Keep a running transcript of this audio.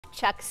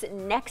Chuck's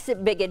next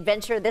big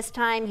adventure. This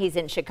time he's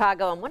in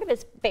Chicago and one of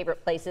his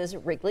favorite places,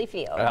 Wrigley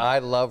Field. I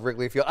love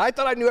Wrigley Field. I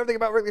thought I knew everything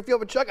about Wrigley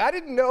Field, but Chuck, I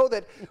didn't know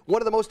that one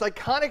of the most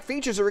iconic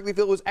features of Wrigley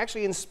Field was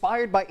actually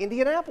inspired by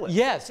Indianapolis.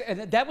 Yes,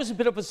 and that was a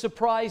bit of a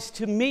surprise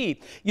to me.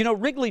 You know,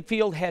 Wrigley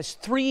Field has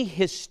 3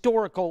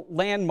 historical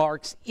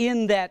landmarks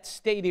in that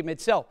stadium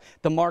itself: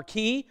 the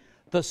marquee,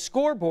 the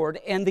scoreboard,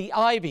 and the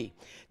ivy.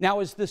 Now,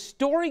 as the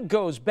story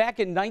goes,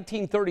 back in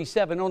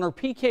 1937, owner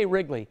P.K.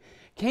 Wrigley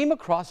came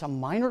across a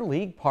minor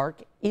league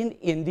park in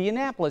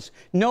Indianapolis,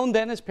 known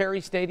then as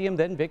Perry Stadium,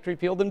 then Victory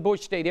Field and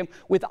Busch Stadium,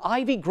 with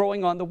ivy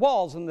growing on the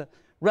walls, and the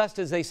rest,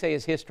 as they say,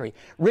 is history.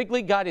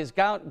 Wrigley got his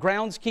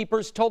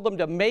groundskeepers, told them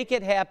to make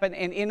it happen,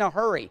 and in a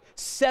hurry,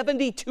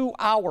 72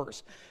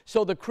 hours.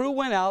 So the crew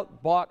went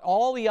out, bought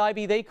all the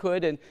ivy they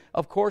could, and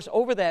of course,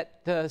 over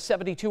that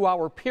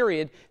 72-hour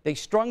period, they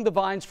strung the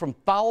vines from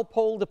foul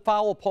pole to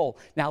foul pole.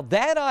 Now,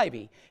 that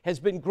ivy has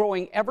been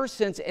growing ever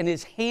since and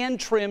is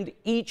hand-trimmed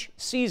each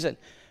season.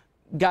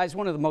 Guys,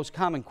 one of the most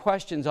common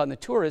questions on the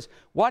tour is,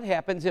 what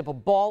happens if a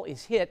ball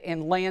is hit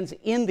and lands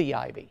in the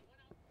ivy?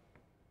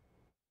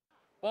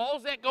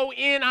 Balls that go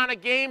in on a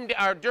game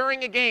or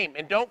during a game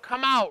and don't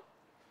come out,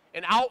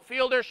 an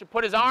outfielder should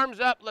put his arms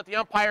up, let the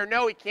umpire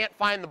know he can't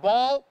find the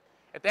ball.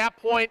 At that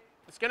point,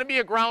 it's going to be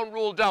a ground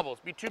rule double.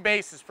 It's be 2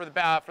 bases for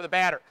the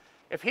batter.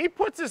 If he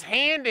puts his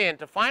hand in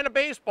to find a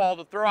baseball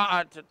to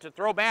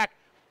throw back,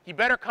 he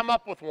better come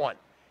up with one.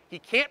 He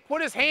can't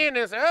put his hand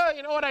in and say, oh,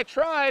 you know what, I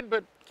tried,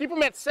 but keep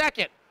him at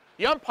second.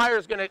 The umpire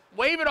is going to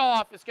wave it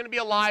off. It's going to be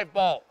a live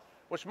ball,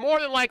 which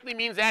more than likely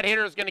means that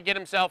hitter is going to get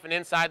himself an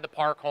inside the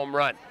park home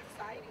run.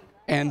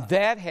 And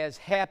that has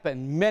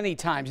happened many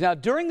times. Now,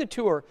 during the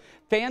tour,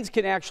 fans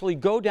can actually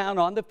go down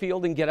on the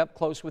field and get up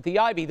close with the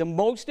ivy. The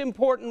most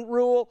important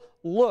rule,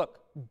 look,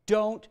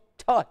 don't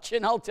touch.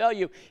 And I'll tell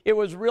you, it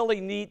was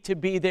really neat to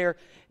be there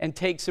and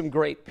take some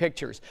great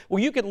pictures.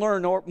 Well, you can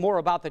learn more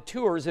about the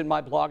tours in my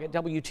blog at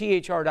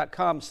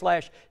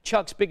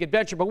WTHR.com/Chuck's Big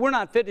Adventure. But we're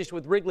not finished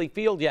with Wrigley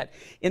Field yet.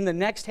 In the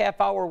next half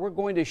hour, we're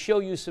going to show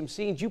you some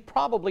scenes you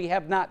probably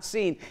have not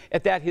seen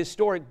at that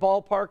historic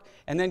ballpark.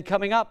 And then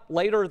coming up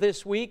later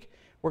this week,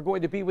 we're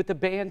going to be with the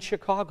band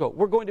Chicago.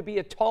 We're going to be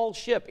a tall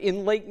ship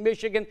in Lake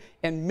Michigan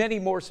and many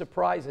more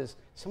surprises,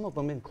 some of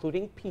them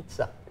including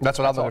pizza. That's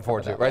what I'm looking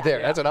forward to right there.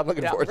 Yeah. That's what I'm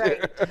looking forward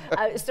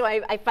to. So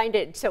I find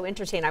it so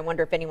interesting. I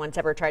wonder if anyone's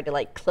ever tried to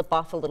like clip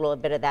off a little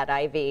bit of that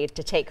ivy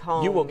to take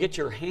home. You will get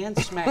your hand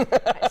smacked.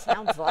 It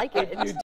sounds like it.